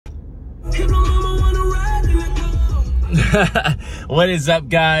What is up,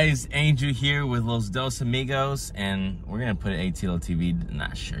 guys? Angel here with Los Dos Amigos, and we're gonna put Atillo TV.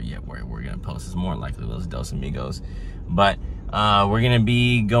 Not sure yet where we're gonna post. It's more likely Los Dos Amigos, but we're gonna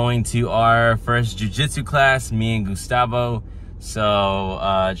be going to our first jiu-jitsu class, me and Gustavo.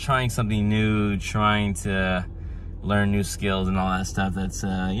 So trying something new, trying to learn new skills and all that stuff. That's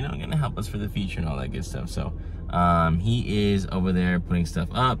you know, gonna help us for the future and all that good stuff. So he is over there putting stuff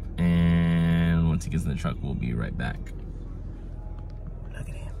up, and once he gets in the truck, we'll be right back. Look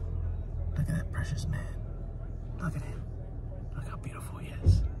at him. Look at that precious man. Look at him. Look how beautiful he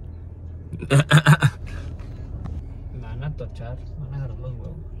is.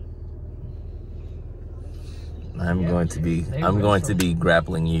 I'm going to be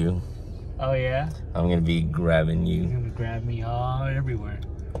grappling you. Oh yeah? I'm gonna be grabbing you. You're gonna grab me all everywhere.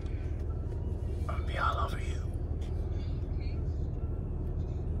 I'm gonna be all over you.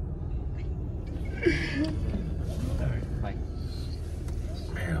 Alright, bye.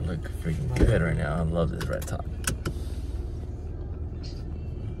 Man, I look freaking good right now. I love this red top.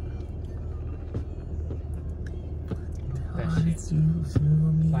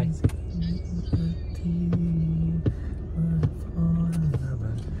 Bye.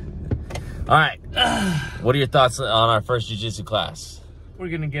 All right. What are your thoughts on our first jiu-jitsu class? We're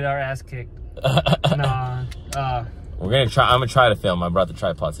gonna get our ass kicked. We're gonna try. I'm gonna try to film. I brought the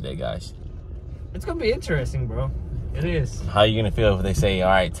tripod today, guys. It's gonna be interesting, bro. It is. How are you gonna feel if they say, "All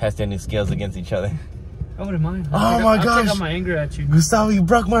right, test any skills against each other"? I wouldn't mind. Oh my gosh! I'll take out my anger at you. Gustavo, you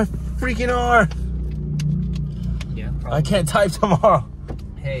broke my freaking arm. Yeah, probably. I can't type tomorrow.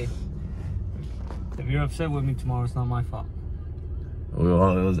 Hey, if you're upset with me tomorrow, it's not my fault.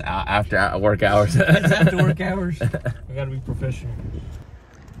 Well, it was after work hours. It's after work hours. I gotta be professional.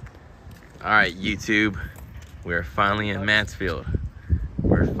 All right, YouTube. We're finally in Mansfield.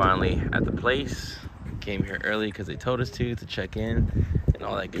 We're finally at the place. We came here early because they told us to check in and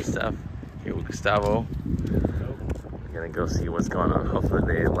all that good stuff. Here with Gustavo. We're gonna go see what's going on. Hopefully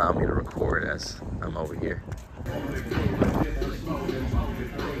they allow me to record as I'm over here.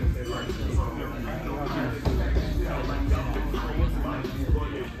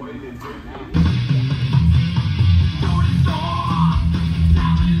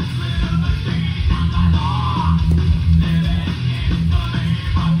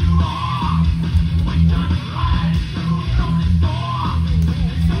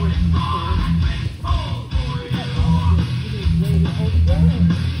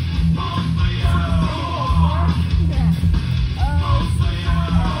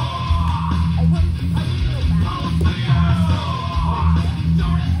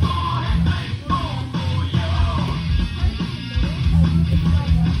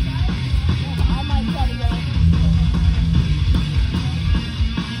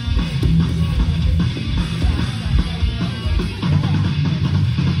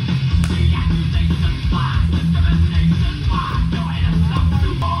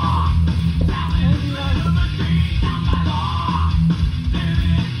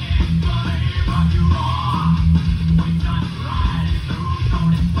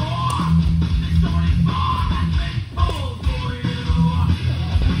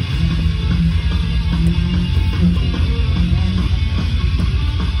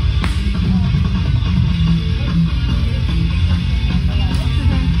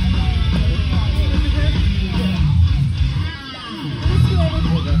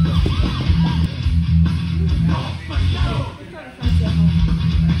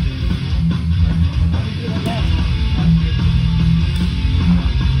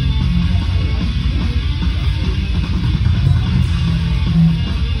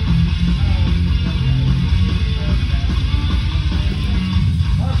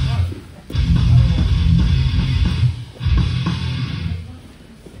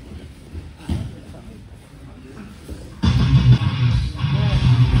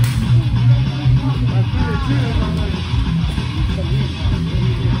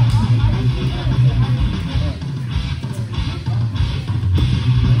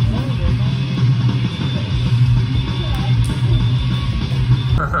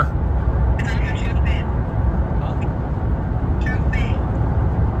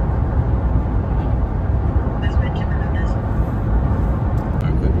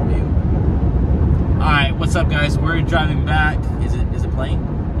 What's up, guys? We're driving back. Is it playing?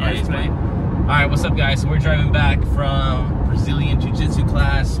 Yeah, it's playing. All right, what's up, guys? So we're driving back from Brazilian Jiu-Jitsu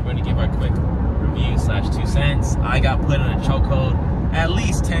class. We're gonna give our quick review / 2 cents. I got put in a chokehold at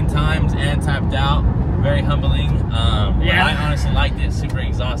least 10 times and tapped out. Very humbling. Yeah. I honestly liked it. Super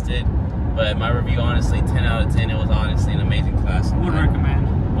exhausted, but my review, honestly, 10 out of 10. It was honestly an amazing class. Would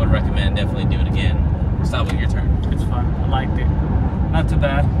recommend. Would recommend. Definitely do it again. Gustavo, your turn. It's fun. I liked it. Not too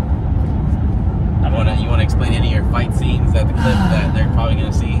bad. You wanna explain any of your fight scenes that the clip that they're probably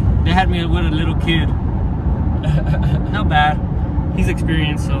gonna see? They had me with a little kid. Not bad. He's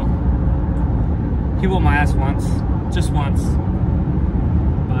experienced, so he whooped my ass once, just once.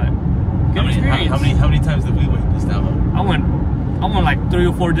 But good experience. How many times did we win, Gustavo? I won like 3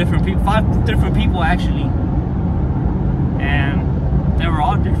 or 4 different people, 5 different people actually, and they were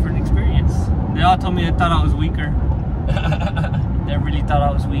all different experience. They all told me they thought I was weaker. They really thought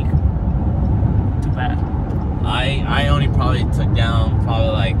I was weak. Too bad. I only probably took down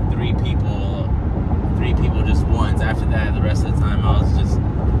like 3 people just once. After that, the rest of the time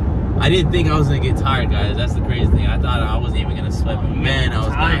I didn't think I was gonna get tired, guys. That's the crazy thing. I thought I wasn't even gonna sweat, but man, I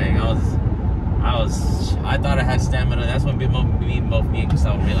was dying. I thought I had stamina. That's when both me and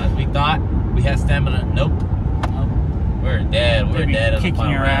Gustavo realized. We thought we had stamina. Nope. We're dead. We're dead in the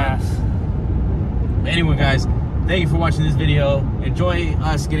final round. Ass. Anyway, guys, thank you for watching this video. Enjoy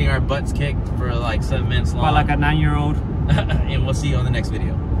us getting our butts kicked for like 7 minutes long. By like a 9-year-old. And we'll see you on the next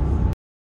video.